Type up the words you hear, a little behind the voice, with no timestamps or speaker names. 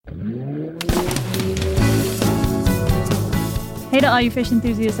Hey to all you fish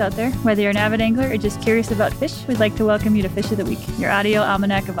enthusiasts out there. Whether you're an avid angler or just curious about fish, we'd like to welcome you to Fish of the Week, your audio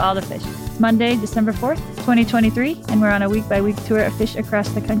almanac of all the fish. It's Monday, December 4th, 2023, and we're on a week-by-week tour of fish across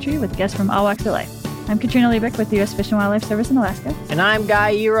the country with guests from all walks of life. I'm Katrina Liebeck with the U.S. Fish and Wildlife Service in Alaska. And I'm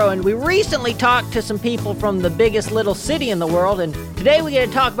Guy Eero, and we recently talked to some people from the biggest little city in the world, and today we get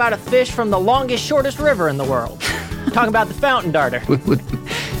to talk about a fish from the longest, shortest river in the world. Talking about the fountain darter.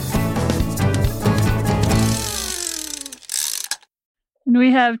 And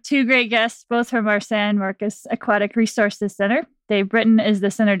we have two great guests, both from our San Marcos Aquatic Resources Center. Dave Britton is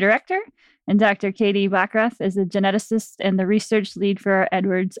the center director, and Dr. Katie Bockrath is a geneticist and the research lead for our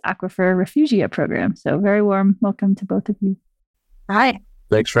Edwards Aquifer Refugia Program. So very warm welcome to both of you. Hi.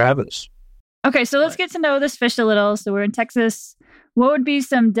 Thanks for having us. Okay, so let's get to know this fish a little. So we're in Texas. What would be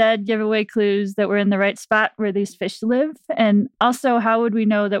some dead giveaway clues that we're in the right spot where these fish live? And also, how would we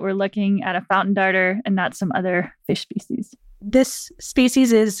know that we're looking at a fountain darter and not some other fish species? This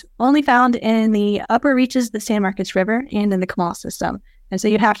species is only found in the upper reaches of the San Marcos River and in the Comal system. And so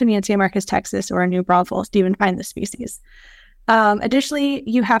you have to be in San Marcos, Texas, or New Braunfels to even find this species. Additionally,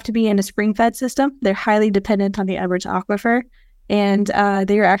 you have to be in a spring-fed system. They're highly dependent on the Edwards Aquifer, and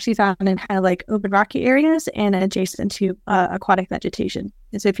they are actually found in kind of like open rocky areas and adjacent to aquatic vegetation.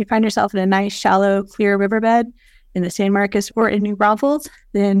 And so if you find yourself in a nice, shallow, clear riverbed in the San Marcos or in New Braunfels,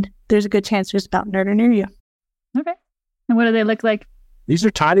 then there's a good chance there's a fountain darter near you. Okay. And what do they look like? These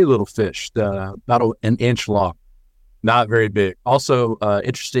are tiny little fish, about an inch long, not very big. Also,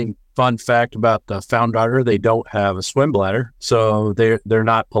 interesting fun fact about the fountain darter, they don't have a swim bladder, so they're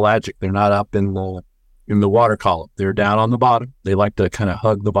not pelagic. They're not up in the water column. They're down on the bottom. They like to kind of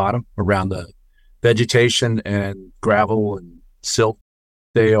hug the bottom around the vegetation and gravel and silt.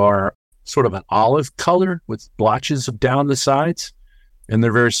 They are sort of an olive color with blotches down the sides, and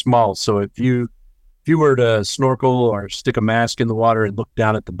they're very small. So if you were to snorkel or stick a mask in the water and look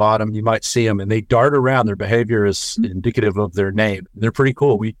down at the bottom, you might see them, and they dart around. Their behavior is indicative of their name. They're pretty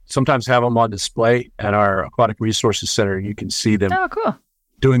cool. We sometimes have them on display at our Aquatic Resources Center. You can see them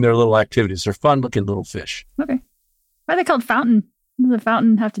doing their little activities. They're fun-looking little fish. Okay. Why are they called fountain? What does the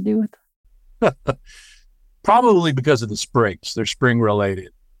fountain have to do with? Probably because of the springs. They're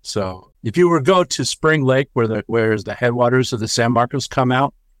spring-related. So if you were to go to Spring Lake, where the headwaters of the San Marcos come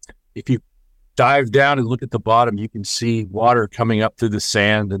out, if you dive down and look at the bottom, you can see water coming up through the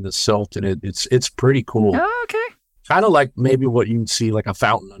sand and the silt, and it's pretty cool. Oh, okay. Kind of like maybe what you'd see like a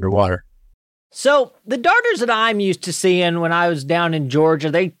fountain underwater. So the darters that I'm used to seeing when I was down in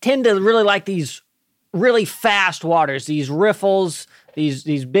Georgia, they tend to really like these really fast waters, these riffles,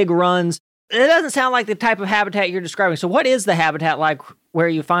 these big runs. It doesn't sound like the type of habitat you're describing. So what is the habitat like where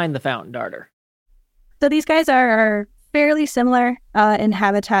you find the fountain darter? So these guys are fairly similar in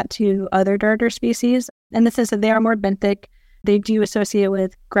habitat to other darter species, in the sense that they are more benthic. They do associate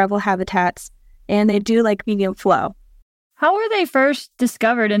with gravel habitats, and they do like medium flow. How were they first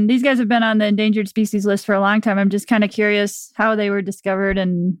discovered? And these guys have been on the endangered species list for a long time. I'm just kind of curious how they were discovered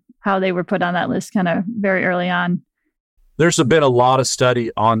and how they were put on that list kind of very early on. There's been a lot of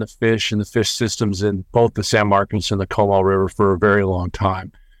study on the fish and the fish systems in both the San Marcos and the Comal River for a very long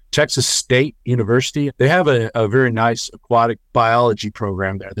time. Texas State University, they have a very nice aquatic biology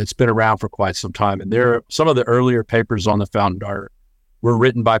program there that's been around for quite some time. And there, some of the earlier papers on the fountain darter were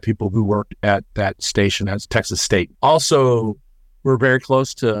written by people who worked at that station as Texas State. Also, we're very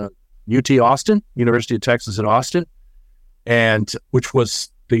close to UT Austin, University of Texas at Austin, and which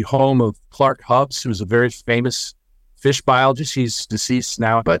was the home of Clark Hubbs, who's a very famous fish biologist. He's deceased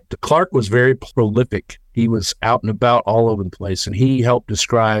now, but Clark was very prolific. He was out and about all over the place, and he helped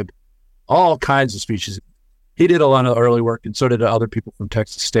describe all kinds of species. He did a lot of early work, and so did other people from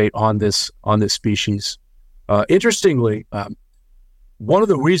Texas State on this species. Interestingly, one of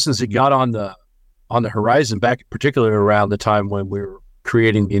the reasons it got on the horizon, back particularly around the time when we were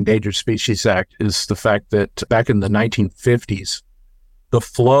creating the Endangered Species Act, is the fact that back in the 1950s, the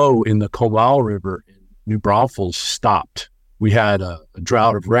flow in the Comal River in New Braunfels stopped. We had a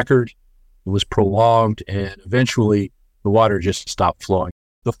drought of record. It was prolonged, and eventually the water just stopped flowing.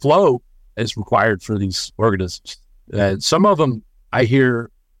 The flow is required for these organisms. And some of them, I hear,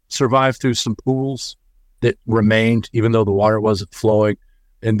 survived through some pools that remained, even though the water wasn't flowing.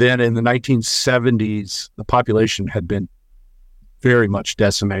 And then in the 1970s, the population had been very much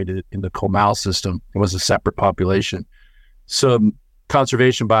decimated in the Comal system. It was a separate population. Some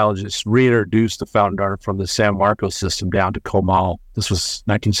conservation biologists reintroduced the fountain darter from the San Marcos system down to Comal. This was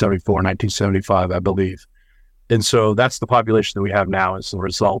 1974, 1975, I believe. And so that's the population that we have now as a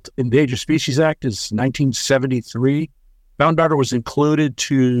result. Endangered Species Act is 1973, Fountain darter was included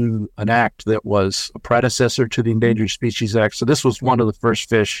to an act that was a predecessor to the Endangered Species Act. So this was one of the first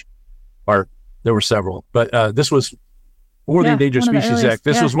fish, or there were several, but this was for the Endangered Species Act.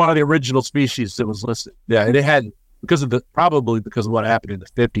 This was one of the original species that was listed. Yeah, and it had, probably because of what happened in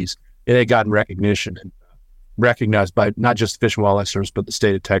the 50s, it had gotten recognition and recognized by not just Fish and Wildlife Service, but the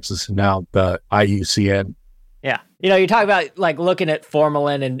state of Texas and now the IUCN. Yeah. You talk about like looking at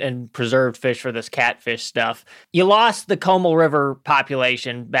formalin and preserved fish for this catfish stuff. You lost the Comal River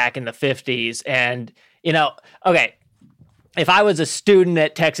population back in the 50s. And, okay, if I was a student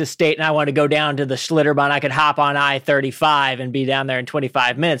at Texas State and I wanted to go down to the Schlitterbahn, I could hop on I-35 and be down there in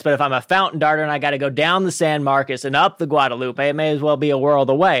 25 minutes. But if I'm a fountain darter and I got to go down the San Marcos and up the Guadalupe, it may as well be a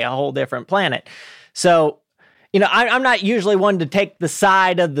world away, a whole different planet. So, I'm not usually one to take the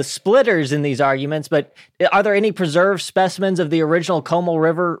side of the splitters in these arguments, but are there any preserved specimens of the original Comal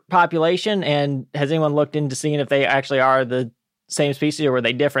River population? And has anyone looked into seeing if they actually are the same species, or were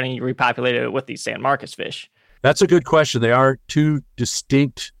they different and you repopulated it with these San Marcos fish? That's a good question. They are two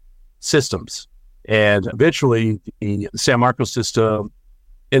distinct systems. And eventually the San Marcos system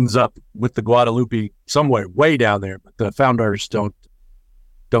ends up with the Guadalupe somewhere way down there, but the fountain darters don't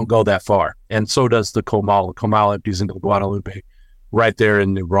go that far. And so does the Comal. The Comal empties into the Guadalupe right there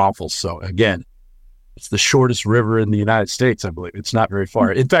in New Braunfels. So again, it's the shortest river in the United States, I believe. It's not very far.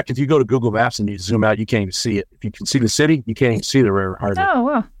 In fact, if you go to Google Maps and you zoom out, you can't even see it. If you can see the city, you can't even see the river hardly. Oh,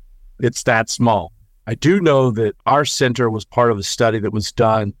 wow. It's that small. I do know that our center was part of a study that was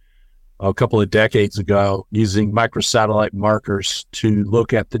done a couple of decades ago using microsatellite markers to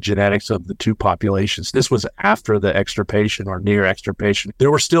look at the genetics of the two populations. This was after the extirpation or near extirpation.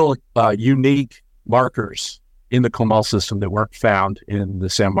 There were still unique markers in the Comal system that weren't found in the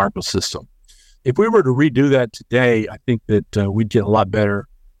San Marcos system. If we were to redo that today, I think that we'd get a lot better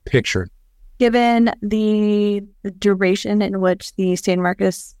picture. Given the duration in which the San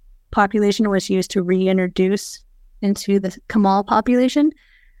Marcos population was used to reintroduce into the Comal population,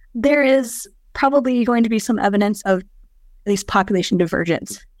 there is probably going to be some evidence of at least population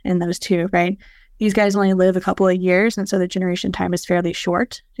divergence in those two, right? These guys only live a couple of years, and so the generation time is fairly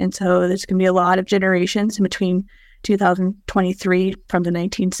short. And so there's going to be a lot of generations in between 2023 from the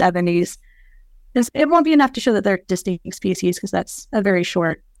 1970s. It won't be enough to show that they're distinct species because that's a very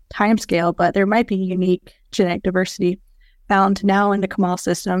short time scale, but there might be unique genetic diversity found now in the Comal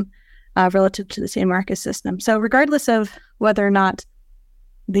system relative to the San Marcos system. So regardless of whether or not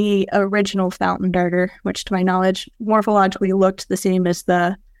the original fountain darter, which to my knowledge morphologically looked the same as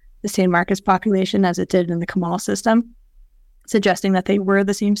the San Marcos population as it did in the Comal system, suggesting that they were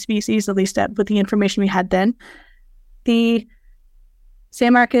the same species, at least with the information we had then. The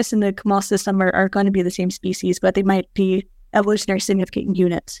San Marcos and the Comal system are going to be the same species, but they might be evolutionary significant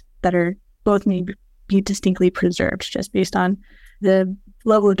units that are both may be distinctly preserved just based on the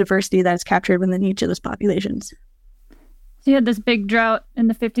level of diversity that is captured within each of those populations. So you had this big drought in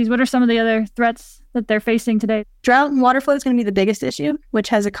the 50s. What are some of the other threats that they're facing today? Drought and water flow is going to be the biggest issue, which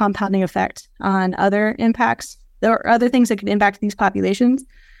has a compounding effect on other impacts. There are other things that could impact these populations,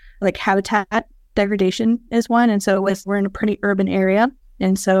 like habitat degradation is one. And so we're in a pretty urban area.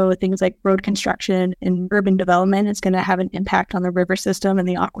 And so things like road construction and urban development is going to have an impact on the river system and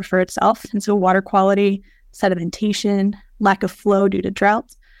the aquifer itself. And so water quality, sedimentation, lack of flow due to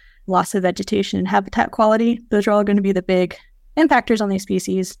droughts, loss of vegetation and habitat quality, those are all going to be the big impactors on these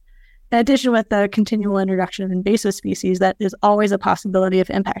species. In addition, with the continual introduction of invasive species, that is always a possibility of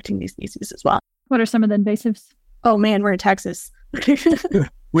impacting these species as well. What are some of the invasives? Oh man, we're in Texas.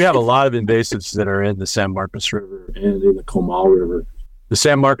 We have a lot of invasives that are in the San Marcos River and in the Comal River. The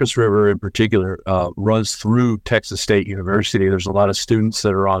San Marcos River in particular runs through Texas State University. There's a lot of students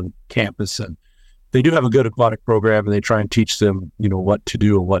that are on campus, and they do have a good aquatic program, and they try and teach them, what to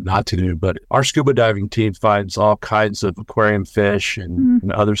do and what not to do. But our scuba diving team finds all kinds of aquarium fish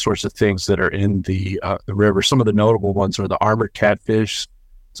and other sorts of things that are in the river. Some of the notable ones are the armored catfish,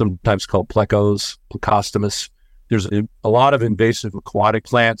 sometimes called plecos, plecostomus. There's a lot of invasive aquatic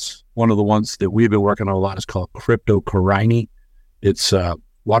plants. One of the ones that we've been working on a lot is called cryptocorini. It's a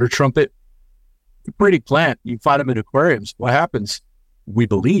water trumpet. A pretty plant. You find them in aquariums. What happens, we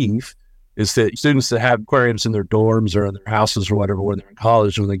believe, is that students that have aquariums in their dorms or in their houses or whatever when they're in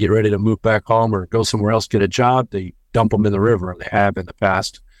college, when they get ready to move back home or go somewhere else, get a job, they dump them in the river, or they have in the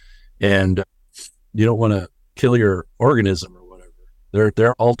past. And you don't want to kill your organism or whatever. There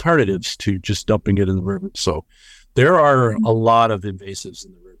are alternatives to just dumping it in the river. So there are a lot of invasives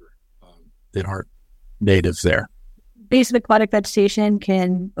in the river that aren't native there. Invasive aquatic vegetation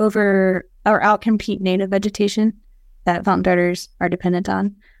can outcompete native vegetation that fountain darters are dependent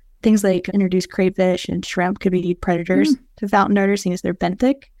on. Things like introduced crayfish and shrimp could be predators to fountain darters, seeing as they're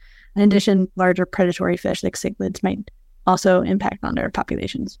benthic. In addition, larger predatory fish like cichlids might also impact on darter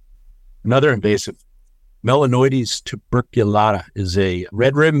populations. Another invasive, Melanoides tuberculata, is a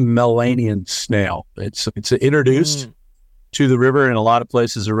red-rimmed Melanian snail. It's introduced to the river in a lot of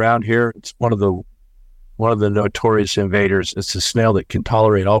places around here. It's one of the notorious invaders. It's a snail that can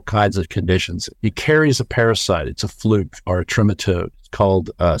tolerate all kinds of conditions. It carries a parasite. It's a fluke or a trematode. It's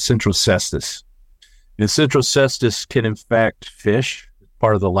called Centrocestus. And Centrocestus can infect fish,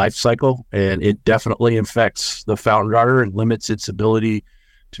 part of the life cycle, and it definitely infects the fountain darter and limits its ability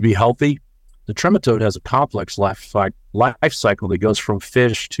to be healthy. The trematode has a complex life cycle that goes from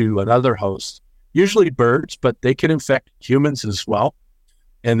fish to another host, usually birds, but they can infect humans as well.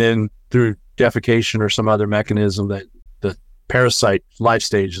 And then through defecation or some other mechanism, that the parasite life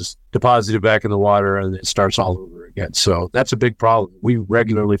stage is deposited back in the water and it starts all over again. So that's a big problem. We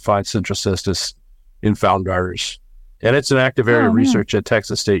regularly find Centrocestus in fountain darters. And it's an active area of research at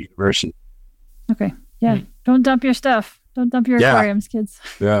Texas State University. Okay. Yeah. Don't dump your stuff. Don't dump your aquariums, kids.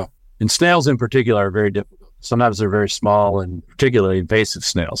 Yeah. And snails in particular are very difficult. Sometimes they're very small, and particularly invasive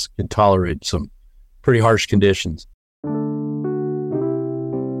snails can tolerate some pretty harsh conditions.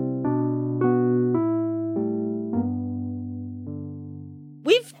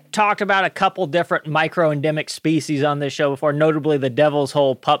 We've talked about a couple different microendemic species on this show before, notably the devil's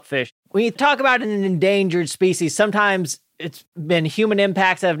hole pupfish. When you talk about an endangered species, sometimes it's been human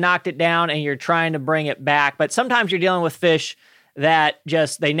impacts that have knocked it down and you're trying to bring it back. But sometimes you're dealing with fish that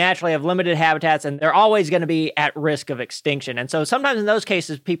they naturally have limited habitats and they're always going to be at risk of extinction. And so sometimes in those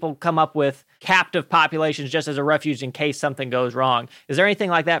cases, people come up with captive populations just as a refuge in case something goes wrong. Is there anything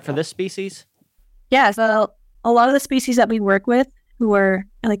like that for this species? Yeah, so a lot of the species that we work with who are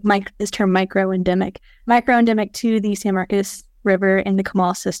like this term microendemic to the San Marcos River and the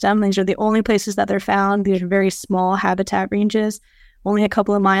Comal system. These are the only places that they're found. These are very small habitat ranges, only a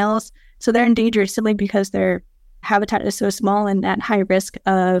couple of miles. So they're endangered simply because their habitat is so small and at high risk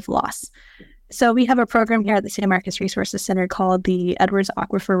of loss. So we have a program here at the San Marcos Resources Center called the Edwards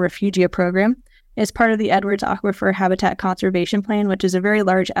Aquifer Refugia Program. It's part of the Edwards Aquifer Habitat Conservation Plan, which is a very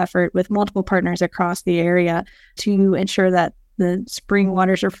large effort with multiple partners across the area to ensure that the spring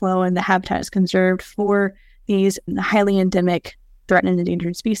waters are flowing, the habitat is conserved for these highly endemic, threatened and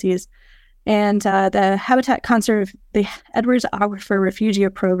endangered species. And the the Edwards Aquifer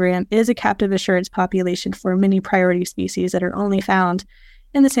Refugia Program is a captive assurance population for many priority species that are only found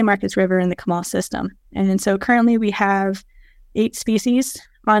in the San Marcos River and the Comal system. And so currently we have 8 species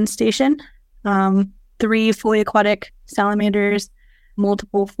on station, 3 fully aquatic salamanders,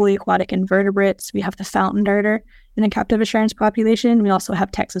 multiple fully aquatic invertebrates. We have the fountain darter in a captive assurance population. We also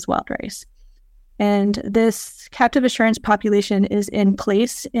have Texas wild rice. And this captive assurance population is in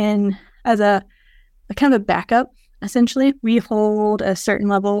place as a kind of a backup, essentially. We hold a certain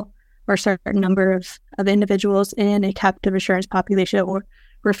level or certain number of individuals in a captive assurance population, or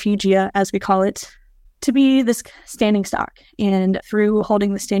refugia, as we call it, to be this standing stock. And through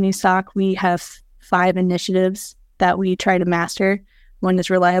holding the standing stock, we have 5 initiatives that we try to master. One is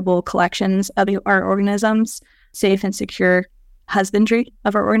reliable collections of our organisms, safe and secure husbandry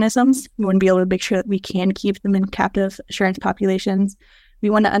of our organisms. We want to be able to make sure that we can keep them in captive assurance populations. We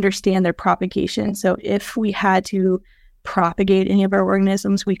want to understand their propagation. So if we had to propagate any of our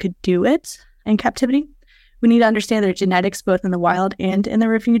organisms, we could do it in captivity. We need to understand their genetics, both in the wild and in the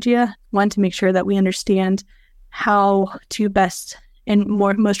refugia. One, to make sure that we understand how to best and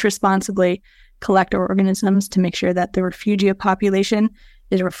most responsibly collect our organisms to make sure that the refugia population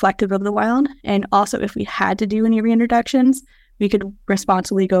is reflective of the wild. And also, if we had to do any reintroductions, we could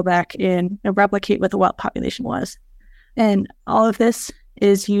responsibly go back and replicate what the wild population was. And all of this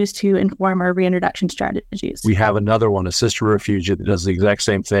is used to inform our reintroduction strategies. We have another one, a sister refugia, that does the exact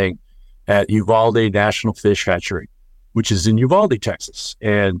same thing at Uvalde National Fish Hatchery, which is in Uvalde, Texas.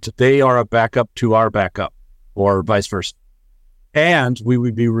 And they are a backup to our backup, or vice versa. And we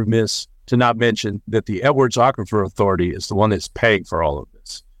would be remiss to not mention that the Edwards Aquifer Authority is the one that's paying for all of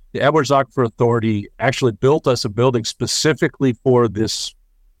this. The Edwards Aquifer Authority actually built us a building specifically for this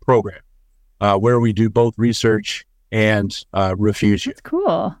program, where we do both research and refugia. That's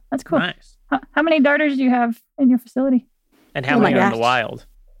cool. That's cool. Nice. How many darters do you have in your facility? And how many are in the wild?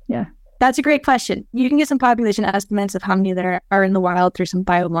 Yeah. That's a great question. You can get some population estimates of how many there are in the wild through some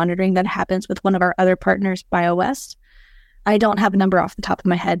biomonitoring that happens with one of our other partners, BioWest. I don't have a number off the top of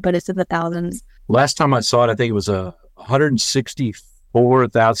my head, but it's in the thousands. Last time I saw it, I think it was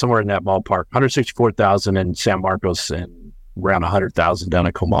 164,000, somewhere in that ballpark. 164,000 in San Marcos and around 100,000 down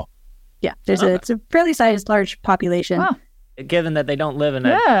at Comal. Yeah, it's a fairly sized, large population. Wow. given that they don't live in a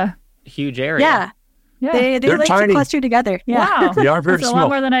Yeah. huge area. Yeah. Yeah. They're like tiny. to cluster together. Yeah. Wow. They are very That's a small. lot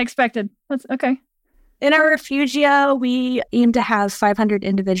more than I expected. That's okay. In our refugia, we aim to have 500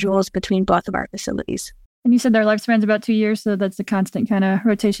 individuals between both of our facilities. And you said their lifespan's about 2 years, so that's a constant kind of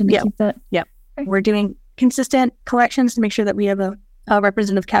rotation to keep that. Yep. Okay. We're doing consistent collections to make sure that we have a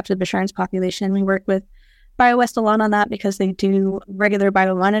representative captive assurance population. We work with BioWest a lot on that because they do regular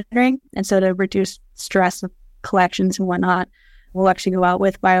biomonitoring. And so to reduce stress of collections and whatnot, we'll actually go out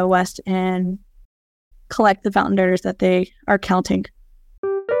with BioWest and collect the fountain darters that they are counting.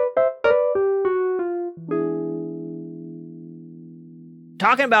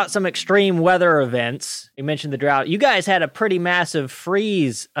 Talking about some extreme weather events, you mentioned the drought. You guys had a pretty massive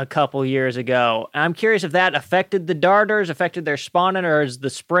freeze a couple years ago. I'm curious if that affected the darters, affected their spawning, or is the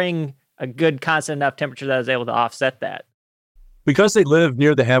spring a good constant enough temperature that is able to offset that? Because they live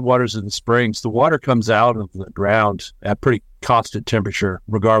near the headwaters of the springs, the water comes out of the ground at pretty constant temperature,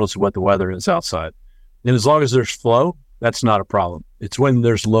 regardless of what the weather is outside. And as long as there's flow, that's not a problem. It's when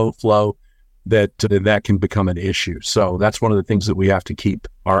there's low flow that can become an issue. So that's one of the things that we have to keep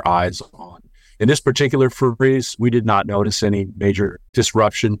our eyes on. In this particular freeze, we did not notice any major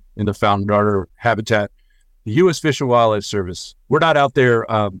disruption in the fountain darter habitat. The U.S. Fish and Wildlife Service, we're not out there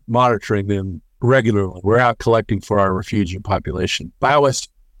monitoring them regularly. We're out collecting for our refugia population. BioWest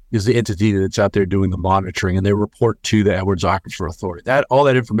is the entity that's out there doing the monitoring, and they report to the Edwards Aquifer Authority. All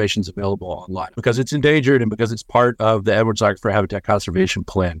that information is available online because it's endangered and because it's part of the Edwards Aquifer Habitat Conservation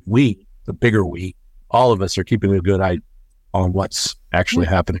Plan. The bigger we, all of us are keeping a good eye on what's actually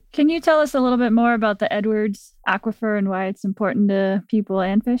happening. Can you tell us a little bit more about the Edwards Aquifer and why it's important to people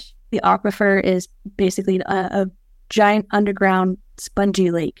and fish? The aquifer is basically a giant underground spongy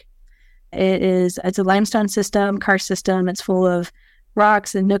lake. It's a limestone system, karst system. It's full of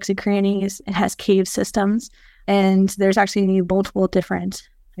rocks and nooks and crannies. It has cave systems. And there's actually multiple different,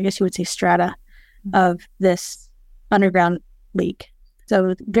 I guess you would say, strata of this underground lake.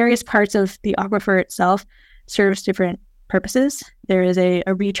 So various parts of the aquifer itself serves different purposes. There is a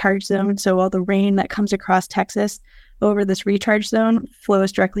recharge zone. So all the rain that comes across Texas over this recharge zone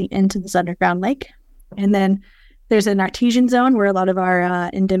flows directly into this underground lake. And then there's an artesian zone where a lot of our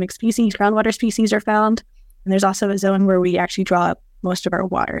endemic species, groundwater species, are found. And there's also a zone where we actually draw up most of our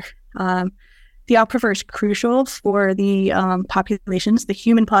water. The aquifer is crucial for the populations, the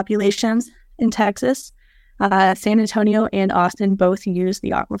human populations in Texas. San Antonio and Austin both use the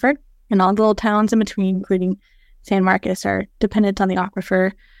aquifer, and all the little towns in between, including San Marcos, are dependent on the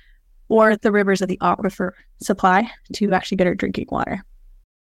aquifer or the rivers of the aquifer supply to actually get our drinking water.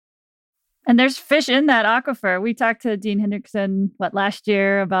 And there's fish in that aquifer. We talked to Dean Hendrickson last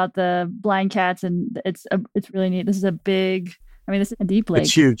year about the blind cats, and it's really neat. This is this is a deep lake.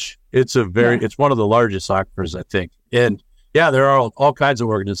 It's huge. It's it's one of the largest aquifers, I think. And yeah, there are all kinds of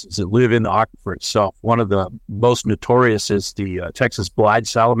organisms that live in the aquifer itself. One of the most notorious is the Texas blind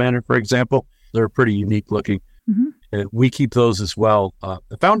salamander, for example. They're pretty unique looking. Mm-hmm. And we keep those as well.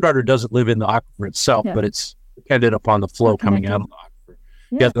 The fountain darter doesn't live in the aquifer itself, but it's dependent upon the flow coming out of the aquifer.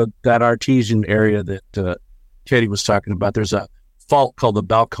 Yeah, that artesian area that Katie was talking about, there's a fault called the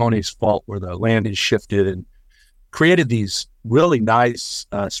Balcones Fault where the land is shifted and created these really nice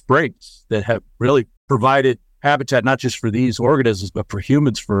springs that have really provided habitat not just for these organisms, but for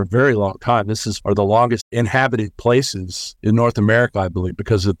humans for a very long time. Are the longest inhabited places in North America, I believe,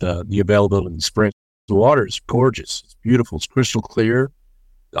 because of the availability of the springs. The water is gorgeous. It's beautiful. It's crystal clear.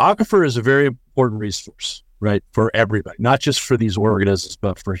 The aquifer is a very important resource, right, for everybody, not just for these organisms,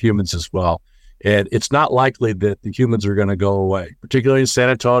 but for humans as well. And it's not likely that the humans are going to go away, particularly in San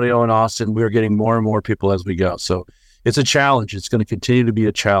Antonio and Austin. We're getting more and more people as we go. So it's a challenge. It's going to continue to be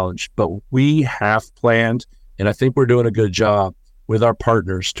a challenge, but we have planned, and I think we're doing a good job with our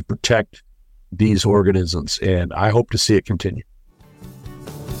partners to protect these organisms, and I hope to see it continue.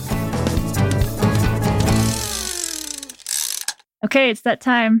 Okay, it's that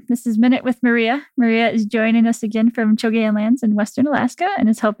time. This is Minute with Maria. Maria is joining us again from Chogean Lands in Western Alaska and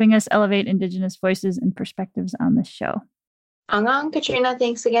is helping us elevate Indigenous voices and perspectives on this show. Angang, Katrina,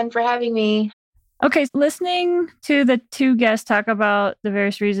 thanks again for having me. Okay, listening to the two guests talk about the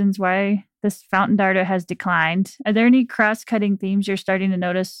various reasons why this fountain darter has declined, are there any cross-cutting themes you're starting to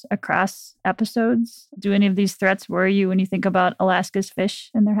notice across episodes? Do any of these threats worry you when you think about Alaska's fish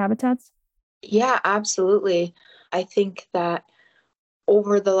and their habitats? Yeah, absolutely. I think that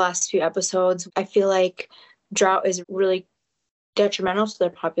over the last few episodes, I feel like drought is really detrimental to their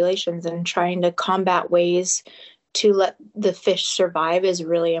populations, and trying to combat ways to let the fish survive is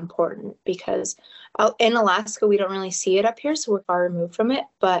really important, because in Alaska, we don't really see it up here, so we're far removed from it.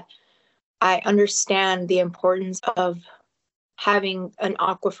 But I understand the importance of having an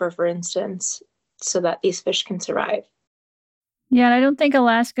aquifer, for instance, so that these fish can survive. Yeah, and I don't think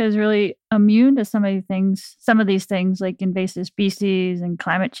Alaska is really immune to some of these things like invasive species and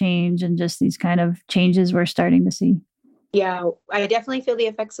climate change and just these kind of changes we're starting to see. Yeah, I definitely feel the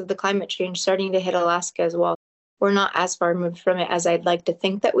effects of the climate change starting to hit Alaska as well. We're not as far removed from it as I'd like to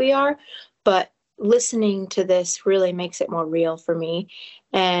think that we are, but listening to this really makes it more real for me.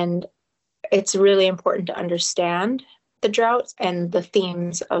 And it's really important to understand the droughts and the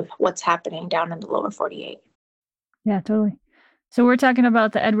themes of what's happening down in the lower 48. Yeah, totally. So we're talking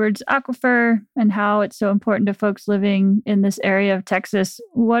about the Edwards Aquifer and how it's so important to folks living in this area of Texas.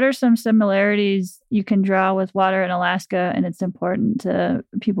 What are some similarities you can draw with water in Alaska and it's important to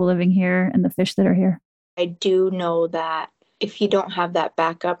people living here and the fish that are here? I do know that if you don't have that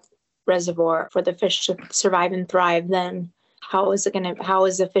backup reservoir for the fish to survive and thrive, then how is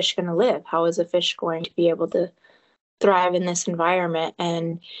the fish going to live? How is a fish going to be able to thrive in this environment?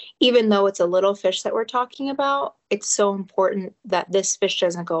 And even though it's a little fish that we're talking about, it's so important that this fish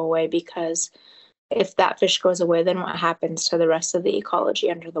doesn't go away, because if that fish goes away, then what happens to the rest of the ecology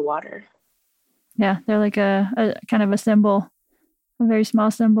under the water? Yeah, they're like a kind of a symbol, a very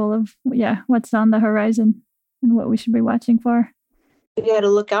small symbol of, what's on the horizon and what we should be watching for. We got to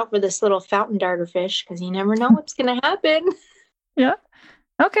look out for this little fountain darter fish, because you never know what's going to happen. Yeah.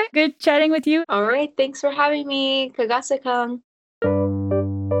 Okay, good chatting with you. All right, thanks for having me. Kagasakang.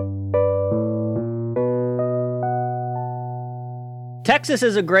 Texas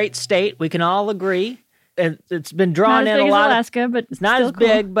is a great state. We can all agree. It's been drawn in a lot as Alaska, but it's not as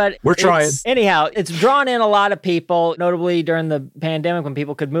big, but we're trying. Anyhow, it's drawn in a lot of people, notably during the pandemic when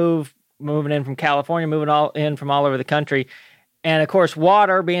people could moving in from California, moving from all over the country. And of course,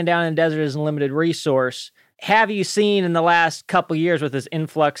 water being down in the desert is a limited resource. Have you seen in the last couple of years with this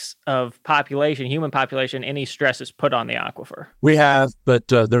influx of human population, any stresses put on the aquifer? We have, but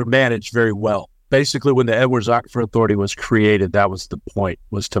they're managed very well. Basically, when the Edwards Aquifer Authority was created, that was the point,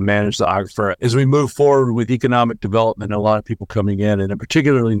 was to manage the aquifer. As we move forward with economic development, a lot of people coming in, and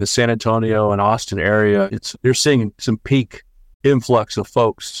particularly in the San Antonio and Austin area, they're seeing some peak influx of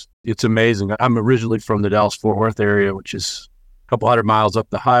folks. It's amazing. I'm originally from the Dallas-Fort Worth area, which is a couple hundred miles up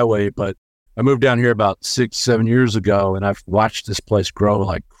the highway, but I moved down here about 6-7 years ago, and I've watched this place grow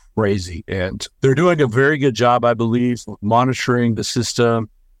like crazy. And they're doing a very good job, I believe, of monitoring the system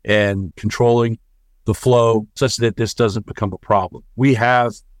and controlling the flow such that this doesn't become a problem. We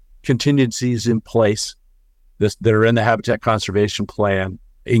have contingencies in place that are in the Habitat Conservation Plan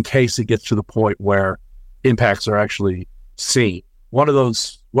in case it gets to the point where impacts are actually seen. One of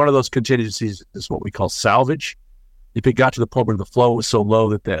those contingencies is what we call salvage. If it got to the point where the flow was so low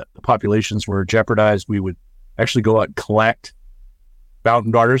that the populations were jeopardized, we would actually go out and collect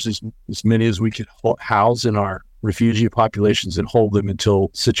fountain darters, as many as we could house in our refugia populations, and hold them until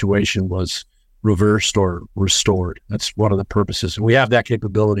situation was reversed or restored. That's one of the purposes. And we have that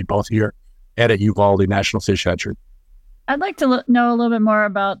capability both here and at Uvalde National Fish Hatchery. I'd like to know a little bit more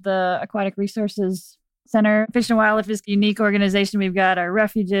about the Aquatic Resources Center. Fish and Wildlife is a unique organization. We've got our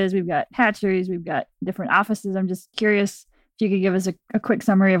refuges, we've got hatcheries, we've got different offices. I'm just curious if you could give us a quick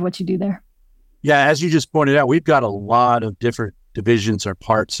summary of what you do there. Yeah, as you just pointed out, we've got a lot of different divisions or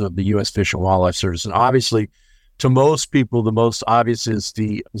parts of the U.S. Fish and Wildlife Service. And obviously, to most people, the most obvious is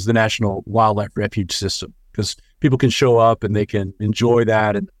the National Wildlife Refuge System, because people can show up and they can enjoy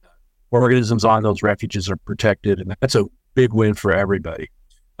that, and organisms on those refuges are protected. And that's a big win for everybody.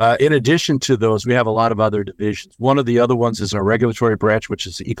 In addition to those, we have a lot of other divisions. One of the other ones is our regulatory branch, which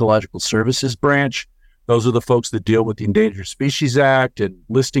is the Ecological Services branch. Those are the folks that deal with the Endangered Species Act and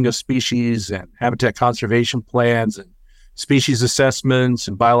listing of species and habitat conservation plans and species assessments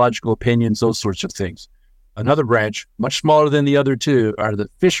and biological opinions, those sorts of things. Another branch, much smaller than the other two, are the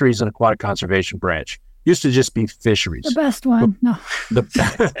Fisheries and Aquatic Conservation branch. Used to just be fisheries. The best one. No.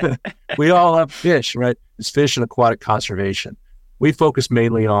 We all have fish, right? It's fish and aquatic conservation. We focus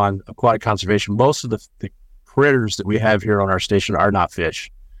mainly on aquatic conservation. Most of the critters that we have here on our station are not fish.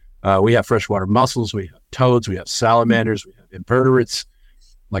 We have freshwater mussels, we have toads, we have salamanders, we have invertebrates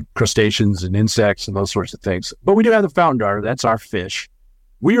like crustaceans and insects and those sorts of things. But we do have the fountain darter. That's our fish.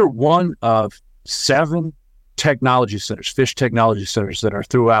 We are one of 7 technology centers, fish technology centers that are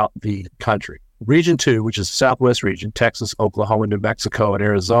throughout the country. Region 2, which is the Southwest region, Texas, Oklahoma, New Mexico, and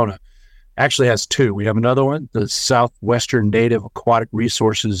Arizona, actually has 2. We have another one, the Southwestern Native Aquatic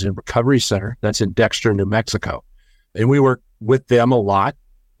Resources and Recovery Center. That's in Dexter, New Mexico. And we work with them a lot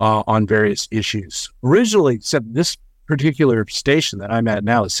on various issues. Originally, this particular station that I'm at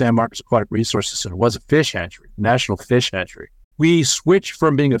now, the San Marcos Aquatic Resources Center, was a fish hatchery, National Fish Hatchery. We switched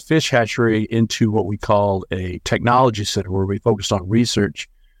from being a fish hatchery into what we call a technology center, where we focused on research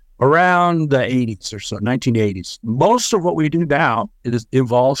around the 80s or so, 1980s. Most of what we do now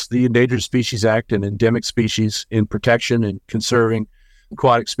involves the Endangered Species Act and endemic species in protection and conserving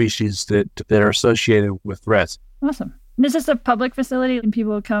aquatic species that are associated with threats. Awesome. And is this a public facility and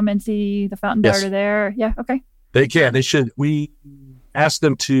people come and see the fountain darter there? Yeah, okay. They can. They should. We ask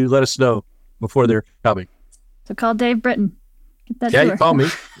them to let us know before they're coming. So call Dave Britton. You call me.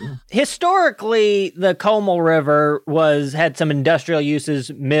 Historically, the Comal River had some industrial uses,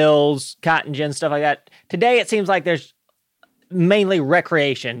 mills, cotton gin, stuff like that. Today, it seems like there's mainly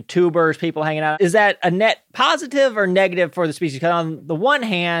recreation, tubers, people hanging out. Is that a net positive or negative for the species? Because on the one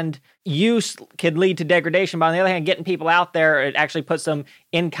hand, use could lead to degradation, but on the other hand, getting people out there, it actually puts them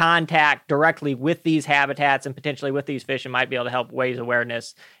in contact directly with these habitats and potentially with these fish, and might be able to help raise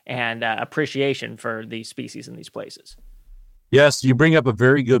awareness and appreciation for these species in these places. Yes, you bring up a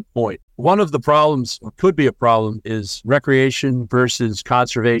very good point. One of the problems, or could be a problem, is recreation versus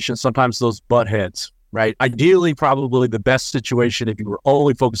conservation. Sometimes those butt heads, right? Ideally, probably the best situation, if you were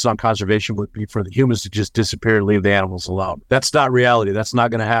only focused on conservation, would be for the humans to just disappear and leave the animals alone. That's not reality. That's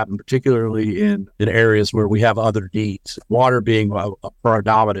not going to happen, particularly in areas where we have other needs, water being a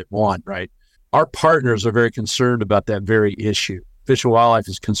predominant one, right? Our partners are very concerned about that very issue. Fish and Wildlife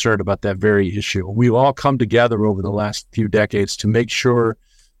is concerned about that very issue. We've all come together over the last few decades to make sure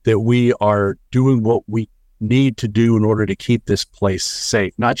that we are doing what we need to do in order to keep this place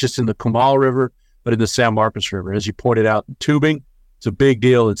safe, not just in the Comal River, but in the San Marcos River. As you pointed out, tubing, it's a big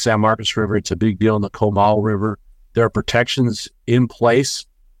deal in San Marcos River. It's a big deal in the Comal River. There are protections in place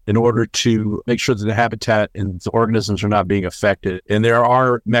in order to make sure that the habitat and the organisms are not being affected. And there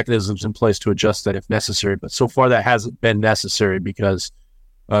are mechanisms in place to adjust that if necessary. But so far, that hasn't been necessary because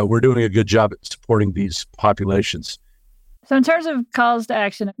we're doing a good job at supporting these populations. So in terms of calls to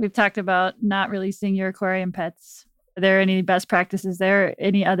action, we've talked about not releasing your aquarium pets. Are there any best practices there?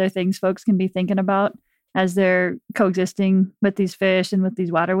 Any other things folks can be thinking about as they're coexisting with these fish and with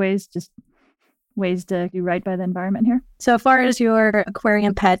these waterways? Just ways to do right by the environment here? So far as your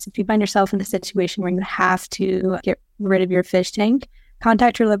aquarium pets, if you find yourself in a situation where you have to get rid of your fish tank,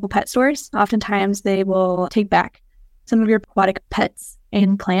 contact your local pet stores. Oftentimes they will take back some of your aquatic pets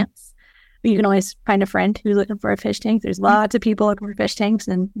and plants. But you can always find a friend who's looking for a fish tank. There's lots of people looking for fish tanks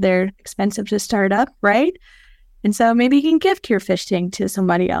and they're expensive to start up, right? And so maybe you can gift your fish tank to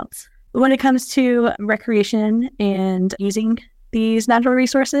somebody else. But when it comes to recreation and using these natural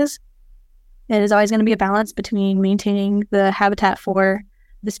resources, it is always going to be a balance between maintaining the habitat for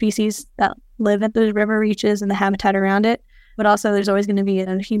the species that live at those river reaches and the habitat around it. But also there's always going to be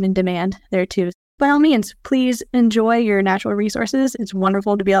a human demand there too. By all means, please enjoy your natural resources. It's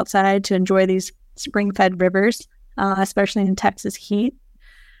wonderful to be outside to enjoy these spring-fed rivers, especially in Texas heat.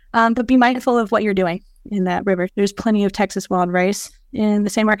 But be mindful of what you're doing in that river. There's plenty of Texas wild rice in the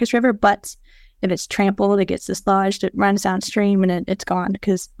San Marcos River, but if it's trampled, it gets dislodged, it runs downstream, and it's gone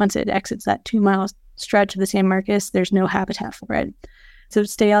because once it exits that 2-mile stretch of the San Marcos, there's no habitat for it. So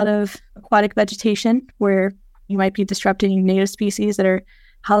stay out of aquatic vegetation where you might be disrupting native species that are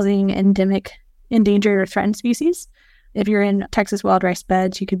housing endemic, endangered, or threatened species. If you're in Texas wild rice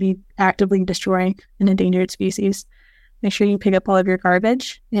beds, you could be actively destroying an endangered species. Make sure you pick up all of your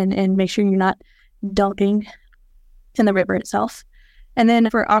garbage and make sure you're not dumping in the river itself. And then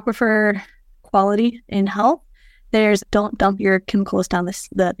for aquifer quality and health, there's don't dump your chemicals down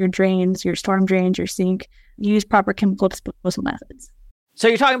your drains, your storm drains, your sink. Use proper chemical disposal methods. So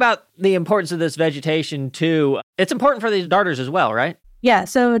you're talking about the importance of this vegetation too. It's important for these darters as well, right? Yeah,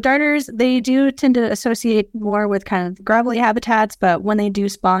 so darters, they do tend to associate more with kind of gravelly habitats, but when they do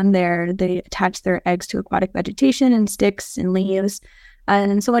spawn there, they attach their eggs to aquatic vegetation and sticks and leaves.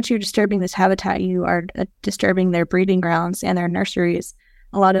 And so once you're disturbing this habitat, you are disturbing their breeding grounds and their nurseries.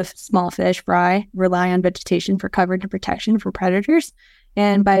 A lot of small fish, fry, rely on vegetation for coverage and protection for predators.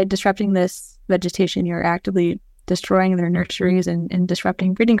 And by disrupting this vegetation, you're actively destroying their nurseries and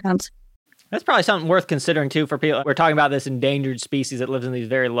disrupting breeding grounds. That's probably something worth considering too for people. We're talking about this endangered species that lives in these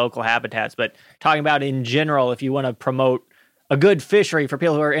very local habitats, but talking about in general, if you want to promote a good fishery for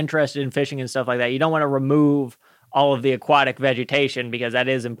people who are interested in fishing and stuff like that, you don't want to remove all of the aquatic vegetation because that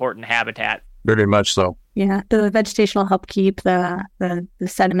is important habitat. Very much so. Yeah, the vegetation will help keep the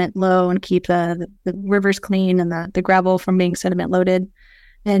sediment low and keep the rivers clean and the gravel from being sediment loaded.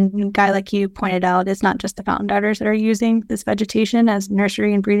 And Guy, like you pointed out, it's not just the fountain darters that are using this vegetation as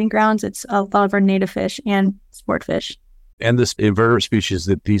nursery and breeding grounds. It's a lot of our native fish and sport fish. And this invertebrate species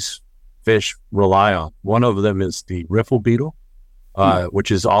that these fish rely on. One of them is the riffle beetle.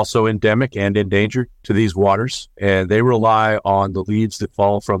 which is also endemic and endangered to these waters. And they rely on the leaves that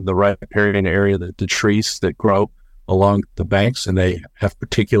fall from the riparian area, the trees that grow along the banks, and they have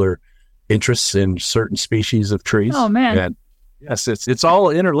particular interests in certain species of trees. Oh, man. And yes, it's all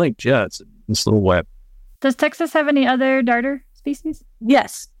interlinked. Yeah, it's this little web. Does Texas have any other darter species?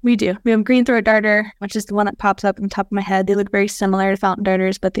 Yes, we do. We have green throat darter, which is the one that pops up on top of my head. They look very similar to fountain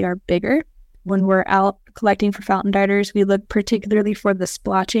darters, but they are bigger. When we're out collecting for fountain darters, we look particularly for the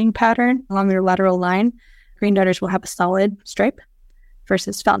splotching pattern along their lateral line. Green darters will have a solid stripe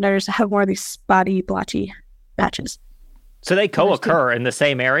versus fountain darters have more of these spotty, blotchy patches. So they co-occur in the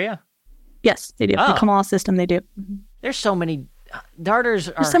same area? Yes, they do. Oh. The Comal system, they do. There's so many darters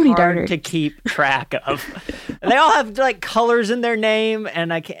are so many hard darters to keep track of. And they all have like colors in their name, and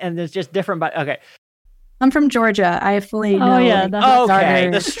there's just different. Okay. I'm from Georgia. I fully know. Oh, yeah. Okay,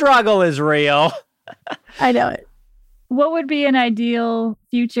 the struggle is real. I know it. What would be an ideal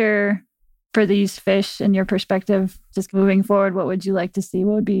future for these fish in your perspective? Just moving forward, what would you like to see?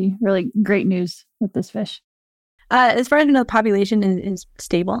 What would be really great news with this fish? As far as I know, the population is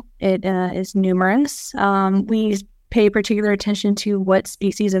stable. It is numerous. We pay particular attention to what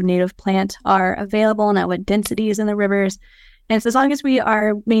species of native plant are available and at what densities in the rivers. And so as long as we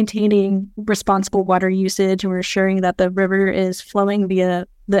are maintaining responsible water usage and we're ensuring that the river is flowing via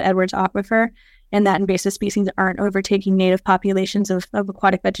the Edwards Aquifer and that invasive species aren't overtaking native populations of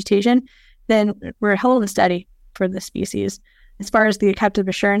aquatic vegetation, then we're holding steady for the species. As far as the captive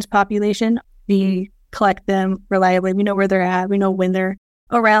assurance population, we collect them reliably. We know where they're at. We know when they're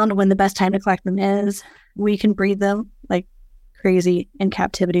around, when the best time to collect them is. We can breed them like crazy in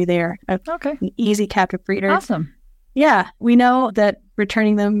captivity. They are an easy captive breeder. Awesome. Yeah, we know that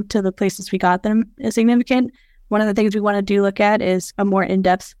returning them to the places we got them is significant. One of the things we want to look at is a more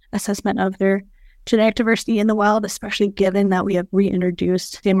in-depth assessment of their genetic diversity in the wild, especially given that we have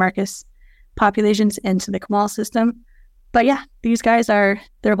reintroduced San Marcos populations into the Comal system. But yeah, these guys they're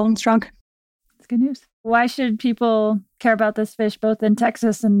holding strong. That's good news. Why should people care about this fish both in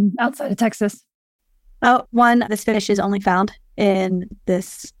Texas and outside of Texas? Oh, one, this fish is only found in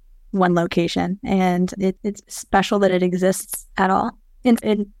this one location, and it's special that it exists at all.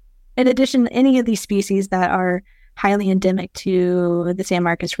 In addition, any of these species that are highly endemic to the San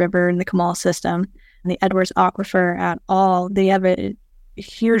Marcos River and the Comal system, and the Edwards Aquifer at all, they have a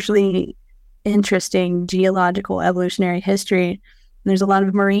hugely interesting geological evolutionary history. There's a lot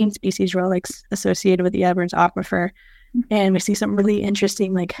of marine species relics associated with the Edwards Aquifer, and we see some really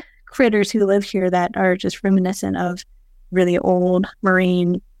interesting like critters who live here that are just reminiscent of really old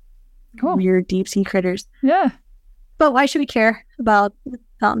marine weird deep sea critters. Yeah. But why should we care about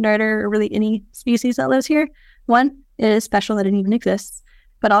fountain darter or really any species that lives here? One, it is special that it even exists,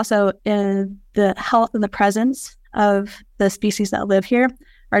 but also the health and the presence of the species that live here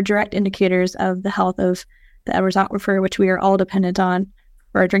are direct indicators of the health of the Edwards Aquifer, which we are all dependent on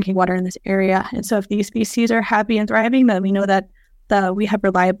for our drinking water in this area. And so if these species are happy and thriving, then we know that we have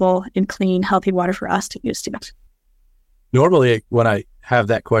reliable and clean, healthy water for us to use too. Normally, when I have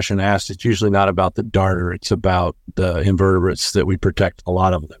that question asked, it's usually not about the darter. It's about the invertebrates that we protect. A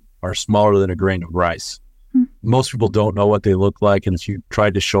lot of them are smaller than a grain of rice. Most people don't know what they look like, and if you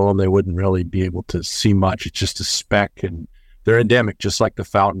tried to show them, they wouldn't really be able to see much. It's just a speck, and they're endemic, just like the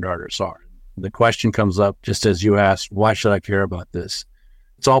fountain darters are. The question comes up, just as you asked, why should I care about this?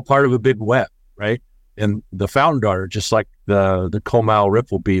 It's all part of a big web, right? And the fountain darter, just like the Comal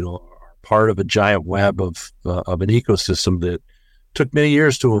ripple beetle, are part of a giant web of an ecosystem that took many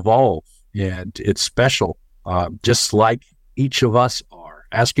years to evolve, and it's special, just like each of us are.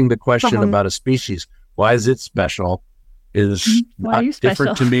 Asking the question about a species, why is it special, is not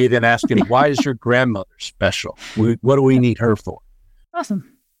different to me than asking, why is your grandmother special? What do we need her for?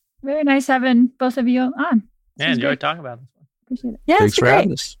 Awesome. Very nice having both of you on. Yeah, enjoy talking about this one. Appreciate it. Yeah, Thanks for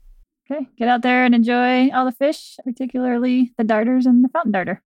having us. Okay, get out there and enjoy all the fish, particularly the darters and the fountain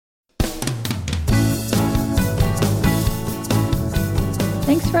darter.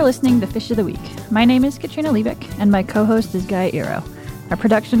 Thanks for listening to Fish of the Week. My name is Katrina Liebeck, and my co-host is Guy Eero. Our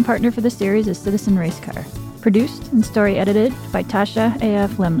production partner for the series is Citizen Racecar. Produced and story edited by Tasha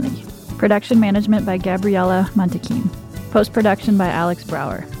A.F. Lemley. Production management by Gabriella Montequin. Post-production by Alex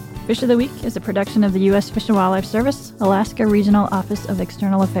Brower. Fish of the Week is a production of the U.S. Fish and Wildlife Service, Alaska Regional Office of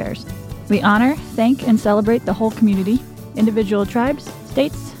External Affairs. We honor, thank, and celebrate the whole community, individual tribes,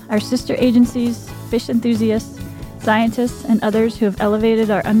 states, our sister agencies, fish enthusiasts, scientists, and others who have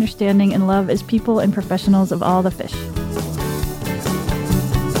elevated our understanding and love as people and professionals of all the fish.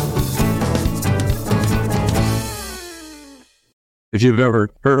 If you've ever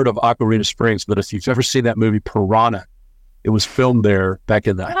heard of Aquarita Springs, but if you've ever seen that movie Piranha, It was filmed there back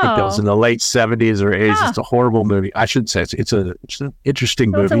in the, I think that was in the late 70s or 80s. Ah. It's a horrible movie. I shouldn't say it's an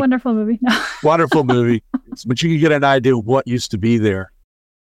interesting movie. It's a wonderful movie. Wonderful movie. But you can get an idea of what used to be there.